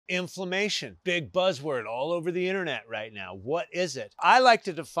Inflammation, big buzzword all over the internet right now. What is it? I like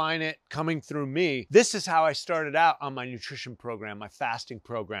to define it coming through me. This is how I started out on my nutrition program, my fasting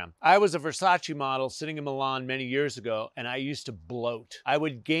program. I was a Versace model sitting in Milan many years ago, and I used to bloat. I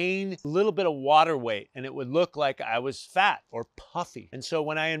would gain a little bit of water weight, and it would look like I was fat or puffy. And so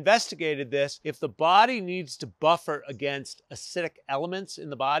when I investigated this, if the body needs to buffer against acidic elements in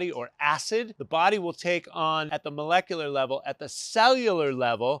the body or acid, the body will take on, at the molecular level, at the cellular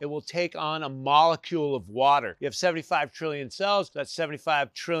level, it will take on a molecule of water. You have 75 trillion cells, that's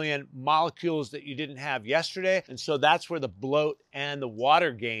 75 trillion molecules that you didn't have yesterday, and so that's where the bloat and the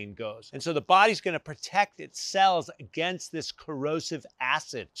water gain goes. And so the body's gonna protect its cells against this corrosive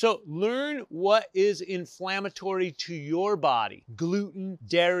acid. So learn what is inflammatory to your body. Gluten,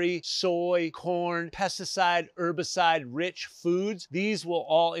 dairy, soy, corn, pesticide, herbicide-rich foods, these will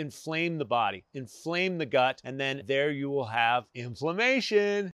all inflame the body, inflame the gut, and then there you will have inflammation.